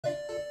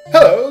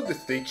Hello,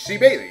 this is HC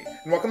Bailey,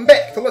 and welcome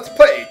back to Let's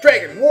Play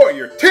Dragon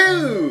Warrior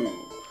 2!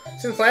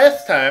 Since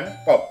last time,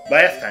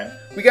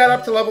 we got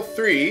up to level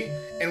 3,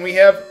 and we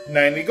have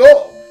 90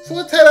 gold. So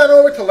let's head on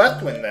over to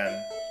Leftwind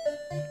then.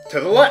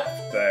 To the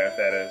left, there,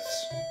 that is.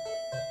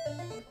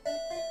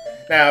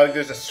 Now,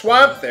 there's a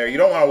swamp there. You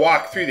don't want to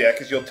walk through that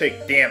because you'll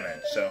take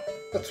damage, so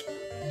let's...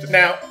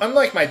 Now,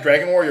 unlike my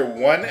Dragon Warrior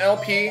 1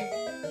 LP,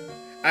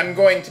 I'm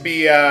going to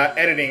be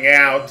editing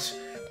out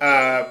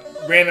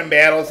random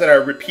battles that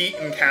are repeat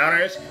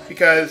encounters,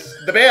 because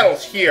the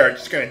battles here are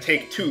just going to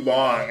take too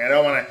long. I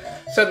don't want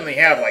to suddenly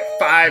have like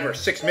 5 or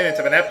 6 minutes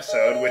of an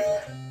episode with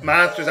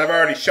monsters I've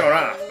already shown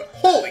off. But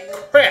holy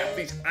crap,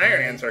 these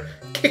Iron Hands are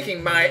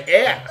kicking my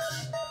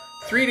ass.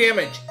 3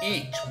 damage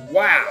each.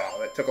 Wow,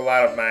 that took a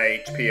lot of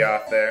my HP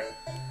off there.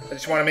 I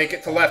just want to make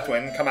it to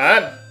Leftwind. Come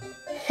on.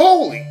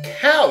 Holy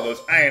cow,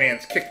 those Iron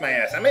Hands kicked my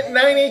ass. I'm at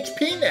 9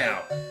 HP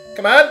now.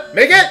 Come on,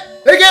 make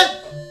it! Make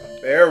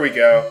it! There we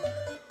go.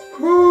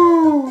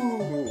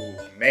 Whoo!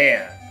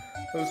 Man,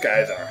 those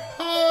guys are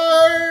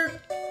hard!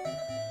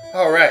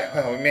 Alright,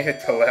 well, we made it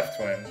to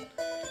Leftwind.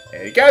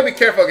 Yeah, you gotta be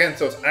careful against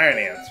those Iron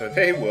Ants, or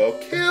they will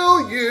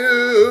kill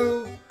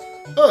you!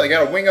 Oh, they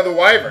got a Wing of the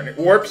Wyvern. It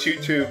warps you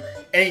to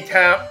any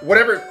town,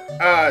 whatever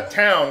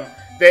town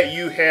that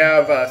you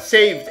have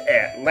saved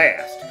at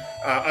last.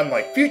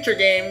 Unlike future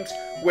games,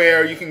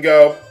 where you can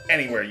go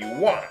anywhere you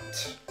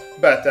want.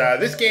 But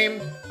this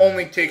game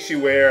only takes you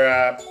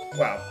where,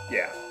 well,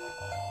 yeah.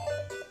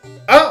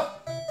 Oh!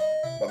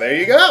 Well, there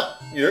you go.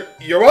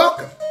 You're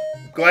welcome.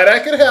 Glad I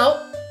could help.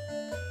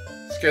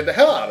 Scared the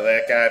hell out of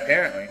that guy,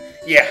 apparently.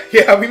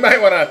 Yeah, we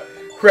might want to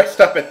rest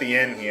up at the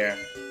inn here.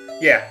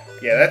 Yeah,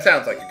 that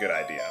sounds like a good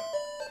idea.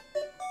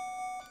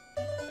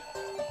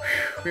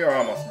 Whew, we are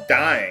almost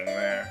dying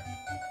there.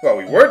 Well,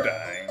 we were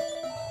dying.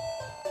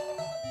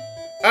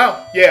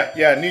 Oh,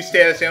 yeah, new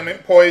status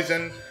ailment,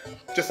 poison.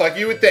 Just like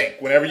you would think.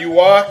 Whenever you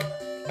walk,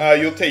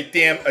 you'll take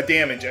a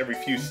damage every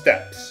few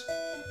steps.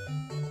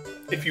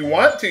 If you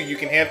want to, you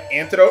can have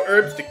antidote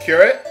herbs to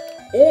cure it,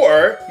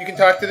 or you can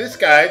talk to this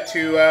guy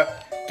to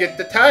get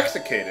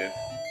detoxicated.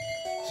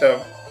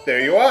 So,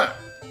 there you are.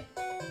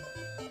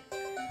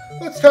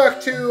 Let's talk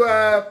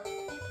to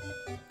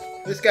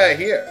this guy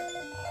here.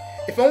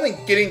 If only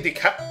getting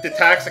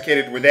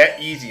detoxicated were that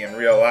easy in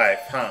real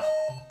life, huh?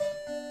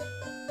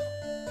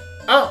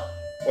 Oh,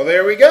 well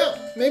there we go.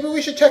 Maybe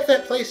we should check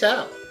that place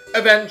out.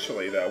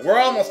 Eventually, though. We're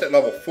almost at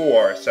level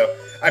 4, so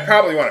I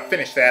probably want to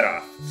finish that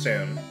off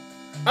soon.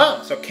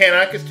 Oh, so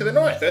Cannock is to the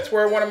north. That's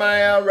where one of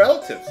my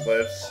relatives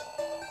lives.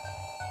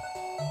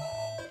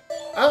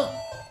 Oh,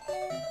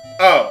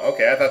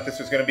 okay. I thought this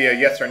was going to be a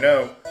yes or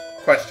no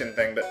question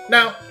thing, but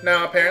no,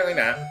 apparently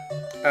not.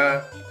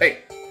 Hey,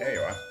 there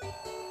you are.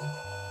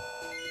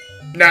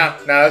 No,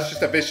 it's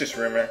just a vicious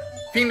rumor.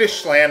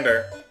 Fiendish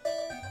slander.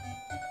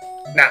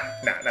 No,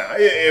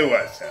 it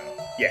was him.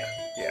 Yeah.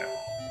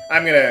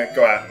 I'm gonna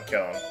go out and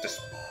kill him, just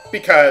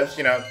because,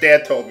 you know,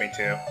 Dad told me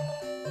to.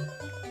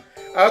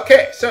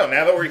 Okay, so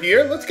now that we're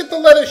here, let's get the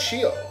leather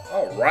shield.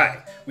 Alright,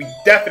 we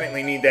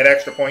definitely need that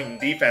extra point in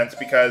defense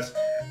because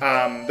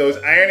those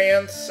Iron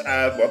Ants,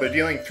 well, they're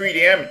dealing 3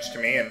 damage to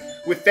me, and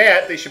with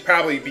that, they should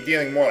probably be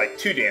dealing more like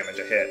 2 damage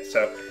a hit,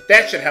 so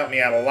that should help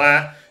me out a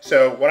lot.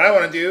 So what I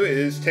want to do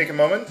is take a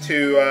moment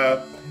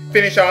to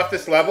finish off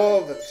this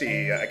level. Let's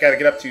see, I gotta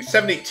get up to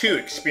 72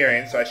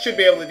 experience, so I should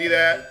be able to do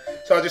that.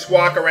 So I'll just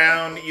walk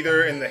around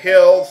either in the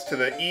hills to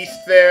the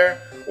east there,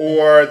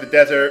 or the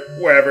desert,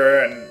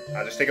 wherever, and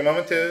I'll just take a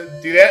moment to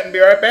do that and be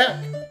right back.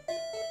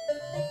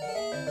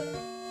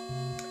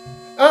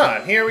 Ah,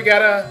 and here we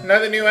got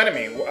another new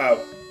enemy.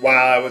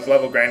 While I was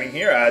level grinding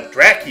here,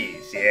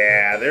 Drakis.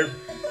 Yeah, they're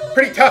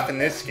pretty tough in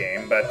this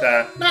game, but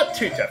not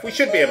too tough. We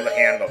should be able to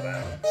handle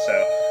them.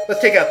 So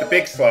let's take out the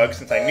big slug,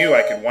 since I knew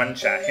I could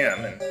one-shot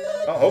him, and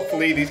well,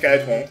 hopefully these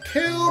guys won't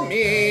kill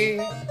me.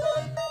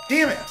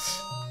 Damn it!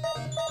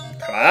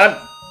 Come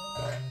on!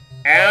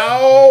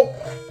 Ow!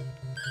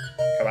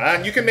 Come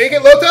on, you can make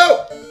it,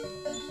 Loto!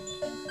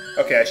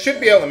 Okay, I should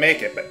be able to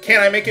make it, but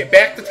can I make it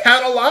back to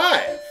town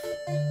alive?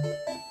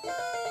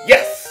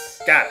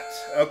 Yes! Got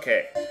it.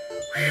 Okay.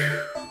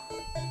 Whew.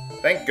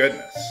 Thank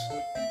goodness.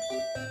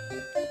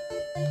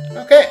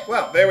 Okay,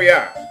 well, there we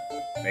are.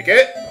 Make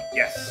it?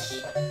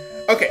 Yes.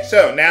 Okay,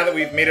 so now that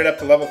we've made it up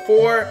to level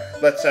 4,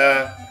 let's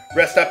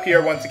rest up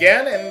here once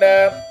again, and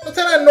let's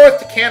head on north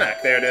to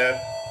Cannock there to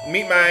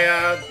meet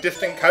my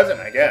distant cousin,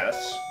 I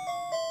guess.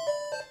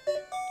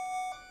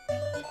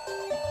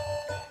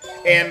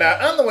 And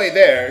on the way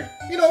there,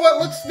 you know what,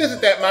 let's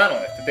visit that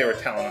monolith that they were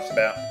telling us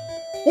about.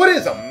 What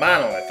is a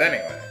monolith,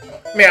 anyway?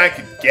 I mean, I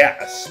could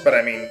guess, but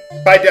I mean,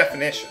 by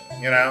definition,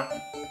 you know?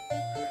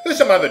 There's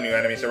some other new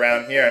enemies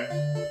around here, and,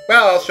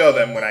 well, I'll show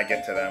them when I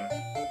get to them.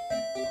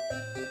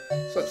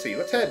 So let's see,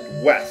 let's head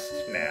west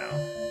now.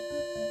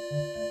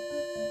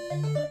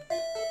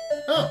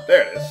 Oh,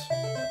 there it is.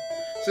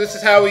 So this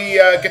is how we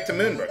get to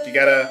Moonbrook. You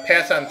gotta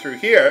pass on through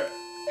here.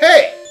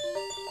 Hey!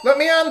 Let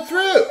me on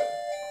through!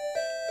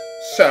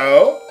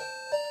 So,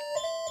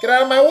 get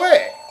out of my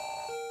way.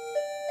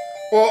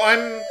 Well,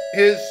 I'm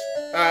his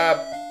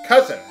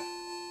Cousin.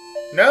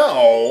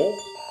 No.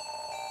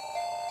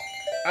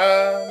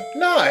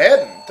 No, I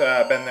hadn't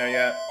been there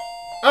yet.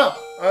 Oh,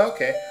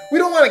 okay. We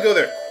don't want to go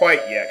there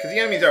quite yet, because the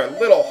enemies are a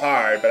little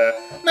hard, but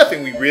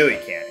nothing we really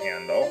can't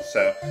handle.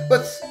 So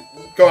let's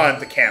go on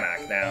to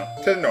Cannock now,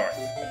 to the north.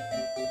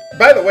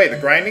 By the way, the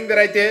grinding that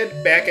I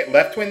did back at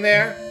Leftwind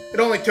there, it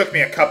only took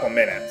me a couple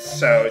minutes,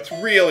 so it's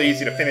real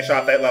easy to finish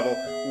off that level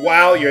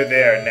while you're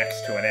there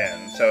next to an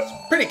inn, so it's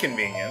pretty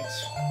convenient.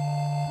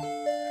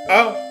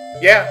 Oh,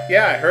 yeah,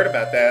 I heard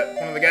about that.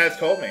 One of the guys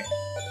told me.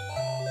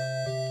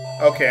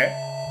 Okay.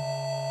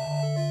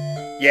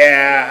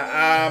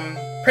 Yeah,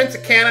 Prince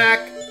of Cannock,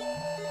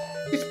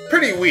 he's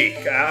pretty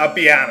weak, I'll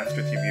be honest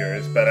with you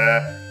viewers, but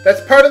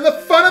that's part of the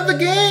fun of the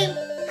game!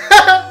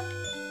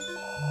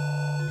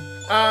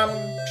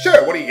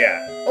 Sure, what do you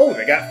got? Oh,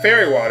 they got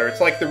fairy water. It's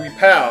like the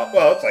repel.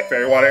 Well, it's like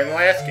fairy water in the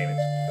last game.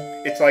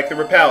 It's like the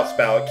repel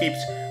spell. It keeps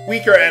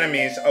weaker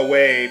enemies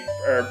away,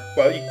 or,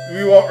 well,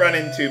 you won't run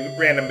into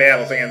random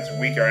battles against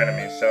weaker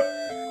enemies, so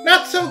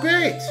not so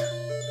great.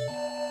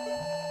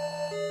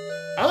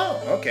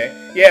 Oh, okay.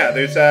 Yeah,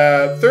 there's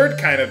a third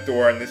kind of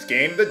door in this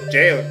game, the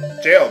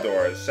jail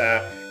doors.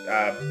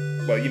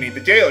 Well, you need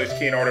the jailer's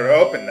key in order to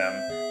open them,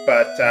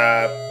 but,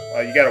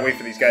 well, you gotta wait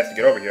for these guys to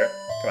get over here.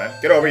 Come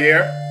on, get over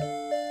here.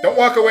 Don't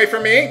walk away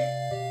from me.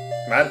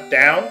 Come on,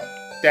 down,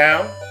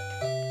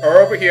 or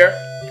over here.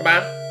 Come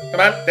on,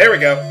 there we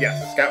go.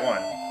 Yes, got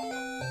one.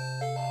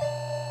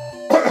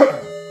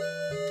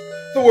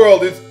 The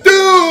world is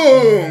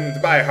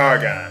doomed by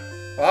Hargon.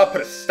 Well, I'll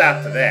put a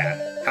stop to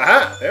that.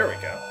 Haha, there we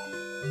go.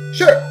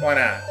 Sure, why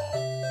not?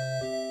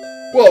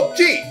 Well,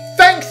 gee,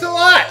 thanks a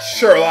lot,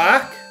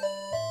 Sherlock.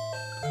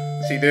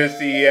 See, there's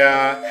the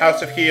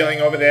House of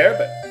Healing over there,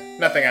 but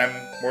nothing I'm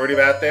worried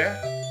about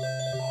there.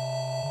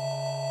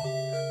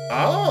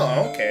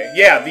 Oh, okay.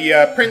 Yeah,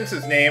 the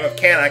prince's name of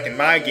Cannock in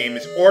my game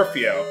is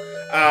Orfeo.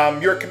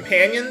 Your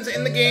companions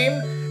in the game,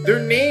 their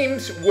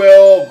names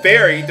will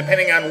vary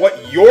depending on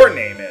what your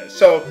name is.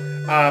 So,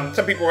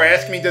 some people were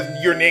asking me, does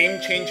your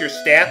name change your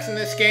stats in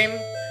this game?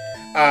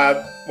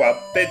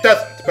 Well, it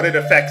doesn't, but it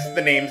affects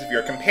the names of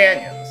your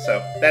companions,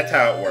 so that's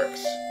how it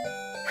works.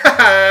 Ha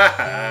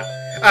ha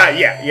ha!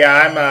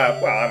 Yeah,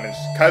 I'm his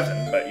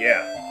cousin, but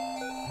yeah.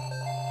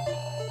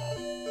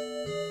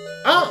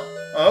 Oh!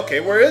 Okay,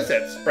 where is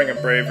that Spring of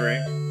Bravery?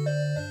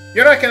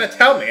 You're not gonna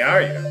tell me,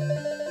 are you?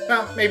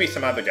 Well, maybe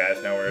some other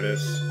guys know where it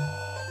is.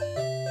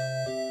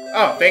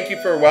 Oh, thank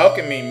you for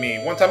welcoming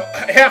me. Once I'm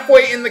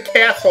halfway in the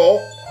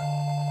castle,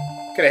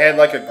 could have had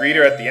like a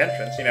greeter at the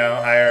entrance, you know,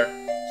 hire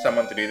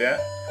someone to do that.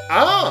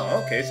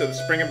 Oh, okay, so the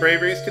Spring of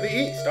Bravery is to the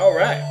east.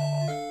 Alright.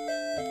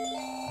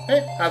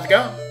 Hey, how's it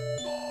going?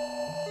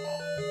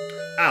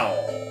 Ow.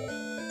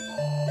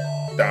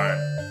 Darn.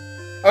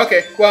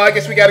 Okay, well, I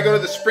guess we gotta go to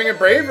the Spring of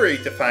Bravery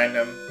to find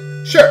him.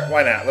 Sure,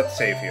 why not? Let's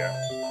save here.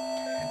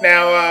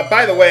 Now,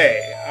 by the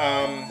way,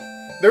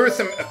 there was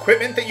some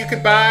equipment that you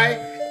could buy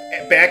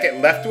back at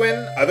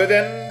Leftwind other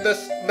than the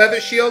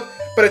leather shield,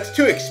 but it's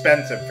too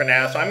expensive for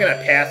now, so I'm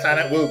gonna pass on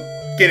it. We'll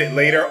get it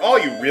later. All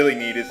you really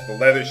need is the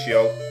leather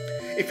shield.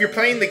 If you're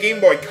playing the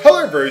Game Boy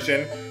Color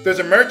version, there's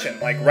a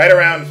merchant, like right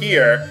around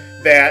here,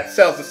 that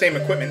sells the same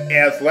equipment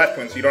as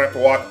Leftwind, so you don't have to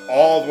walk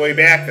all the way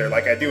back there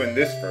like I do in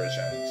this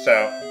version. So,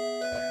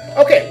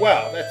 okay,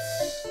 well,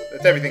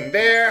 that's everything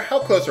there. How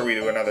close are we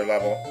to another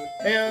level?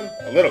 Man,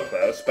 a little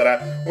close,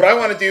 but what I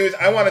want to do is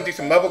I want to do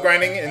some level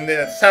grinding in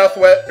the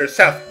southwest or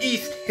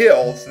southeast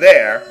hills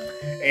there,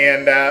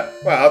 and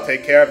well, I'll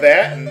take care of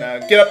that and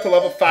get up to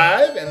level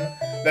 5, and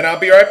then I'll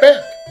be right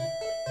back.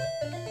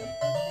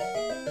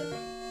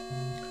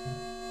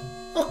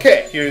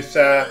 Okay, here's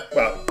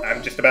well,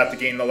 I'm just about to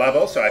gain the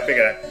level, so I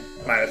figured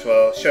I might as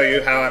well show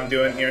you how I'm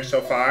doing here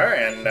so far,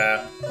 and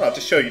well, I'll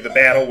just show you the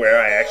battle where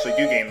I actually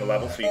do gain the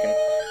level so you can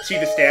see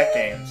the stat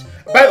gains.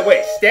 By the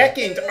way, stat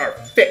gains are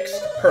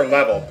fixed per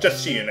level,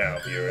 just so you know,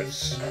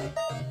 viewers.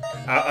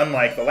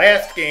 Unlike the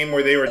last game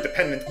where they were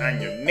dependent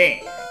on your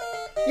name.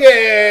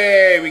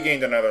 Yay! We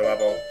gained another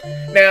level.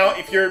 Now,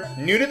 if you're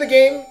new to the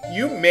game,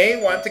 you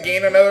may want to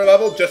gain another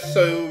level just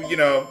so, you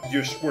know,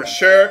 we're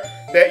sure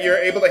that you're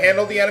able to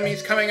handle the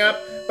enemies coming up,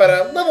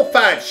 but level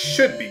 5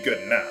 should be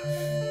good enough.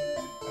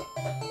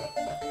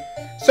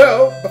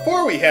 So,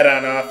 before we head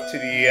on off to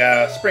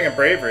the Spring of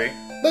Bravery,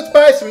 let's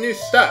buy some new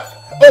stuff.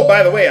 Oh,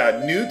 by the way,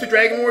 new to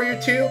Dragon Warrior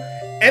 2,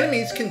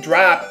 enemies can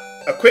drop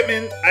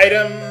equipment,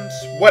 items,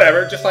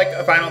 whatever, just like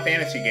a Final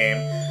Fantasy game.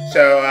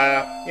 So,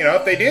 you know,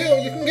 if they do,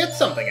 you can get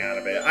something out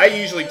of it. I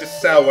usually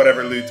just sell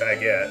whatever loot I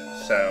get.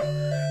 So,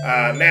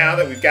 now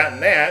that we've gotten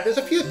that, there's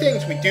a few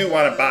things we do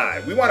want to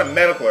buy. We want a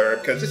medical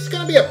herb, because this is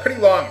going to be a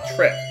pretty long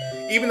trip,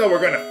 even though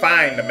we're going to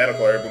find a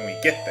medical herb when we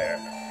get there.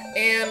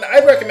 And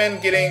I'd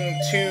recommend getting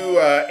 2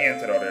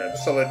 antidote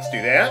herbs, so let's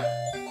do that.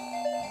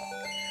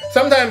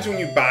 Sometimes when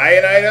you buy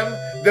an item,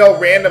 they'll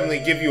randomly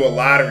give you a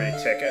lottery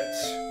ticket,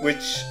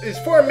 which is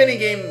for a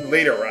minigame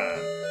later on.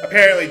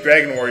 Apparently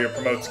Dragon Warrior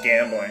promotes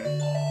gambling.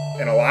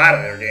 In a lot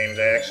of their games,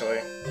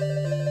 actually.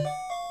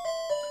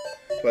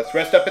 Let's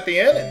rest up at the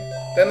inn, and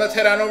then let's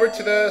head on over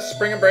to the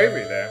Spring of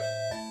Bravery there.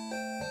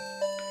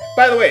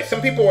 by the way,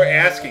 some people were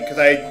asking, because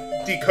I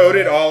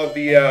decoded all of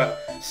the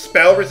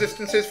spell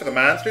resistances for the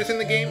monsters in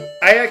the game.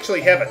 I actually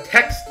have a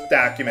text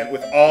document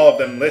with all of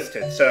them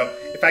listed, so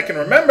if I can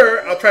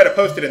remember, I'll try to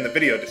post it in the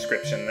video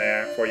description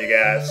there for you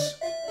guys.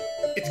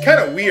 It's kind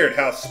of weird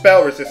how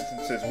spell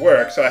resistances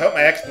work, so I hope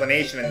my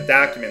explanation in the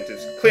document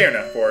is clear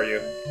enough for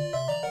you.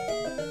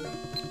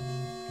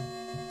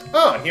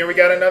 Oh, and here we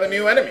got another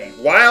new enemy,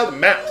 Wild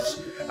Mouse.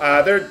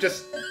 They're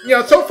just,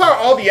 so far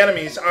all the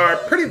enemies are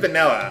pretty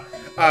vanilla.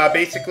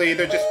 Basically,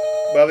 they're just,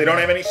 well, they don't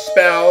have any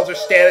spells or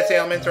status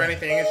ailments or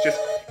anything. It's just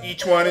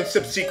each one is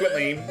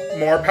subsequently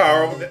more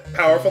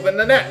powerful than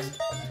the next.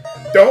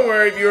 Don't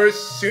worry, viewers,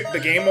 the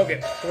game will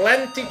get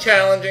plenty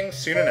challenging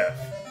soon enough.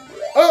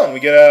 Oh, and we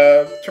get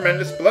a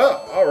tremendous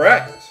blow. All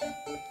right.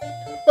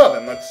 Well,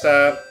 then let's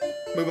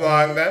move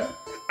along then.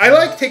 I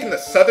like taking the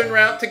southern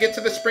route to get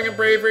to the Spring of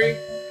Bravery,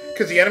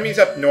 because the enemies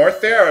up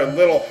north there are a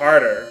little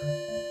harder.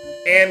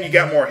 And you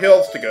got more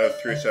hills to go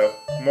through, so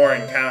more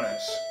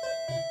encounters.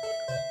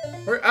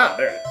 There it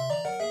is.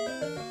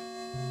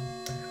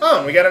 Oh,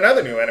 and we got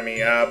another new enemy,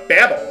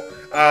 Babel.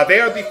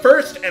 They are the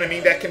first enemy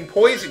that can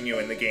poison you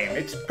in the game.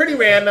 It's pretty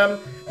random,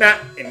 not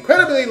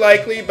incredibly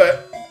likely,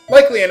 but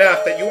likely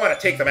enough that you want to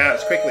take them out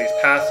as quickly as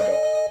possible.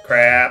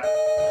 Crap.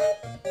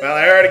 Well,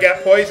 I already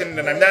got poisoned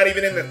and I'm not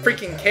even in the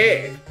freaking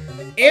cave.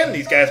 And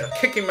these guys are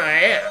kicking my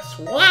ass.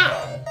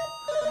 Wow.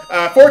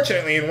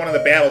 Fortunately, in one of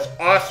the battles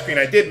off-screen,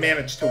 I did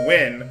manage to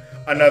win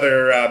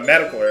another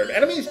medical herb.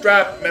 Enemies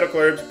drop medical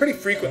herbs pretty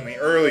frequently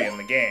early in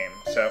the game,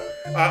 so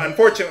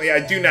unfortunately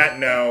I do not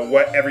know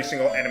what every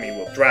single enemy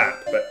will drop,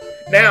 but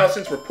now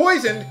since we're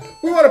poisoned,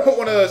 we want to put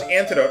one of those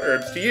antidote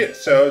herbs to use,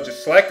 so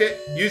just select it,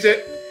 use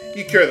it,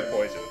 you cure the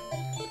poison.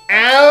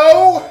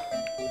 Ow!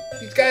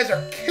 These guys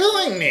are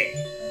killing me!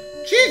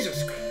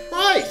 Jesus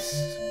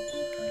Christ!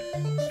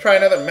 Let's try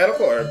another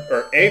medical herb,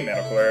 or a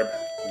medical herb.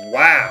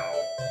 Wow.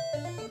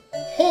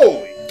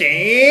 Holy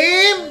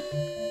game!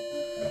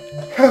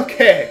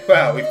 Okay,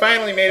 well, we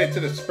finally made it to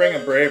the Spring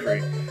of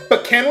Bravery.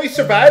 But can we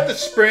survive the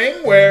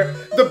spring where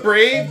the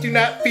brave do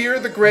not fear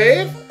the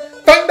grave?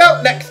 Find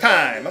out next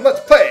time on Let's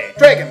Play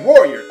Dragon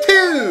Warrior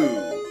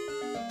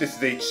 2!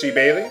 This is HC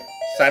Bailey,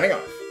 signing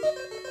off.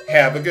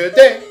 Have a good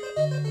day.